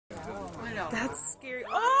That's scary.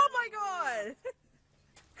 Oh my God!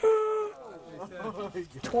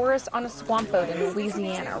 Tourists on a swamp boat in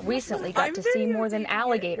Louisiana recently got to see more than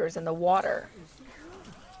alligators in the water.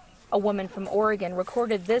 A woman from Oregon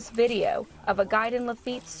recorded this video of a guide in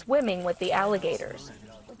Lafitte swimming with the alligators.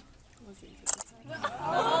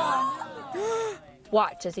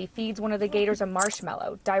 Watch as he feeds one of the gators a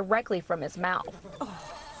marshmallow directly from his mouth.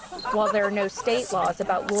 While there are no state laws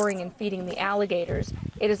about luring and feeding the alligators,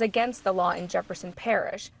 it is against the law in Jefferson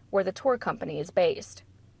Parish, where the tour company is based.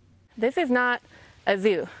 This is not a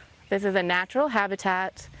zoo. This is a natural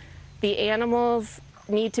habitat. The animals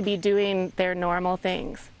need to be doing their normal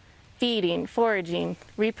things: feeding, foraging,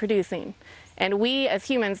 reproducing. And we as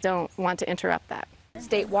humans don't want to interrupt that.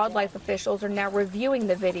 State wildlife officials are now reviewing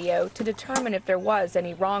the video to determine if there was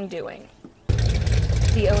any wrongdoing.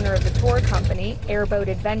 The owner of the tour company, Airboat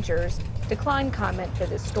Adventures, declined comment to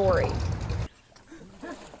this story.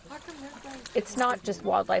 It's not just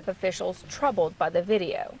wildlife officials troubled by the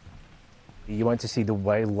video. You want to see the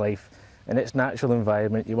wildlife in its natural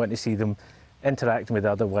environment. You want to see them interacting with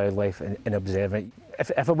other wildlife and observing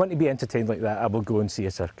it. If I want to be entertained like that, I will go and see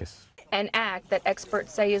a circus. An act that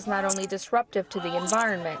experts say is not only disruptive to the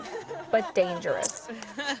environment, but dangerous.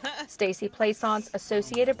 Stacey Plaisance,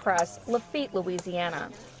 Associated Press, Lafitte, Louisiana.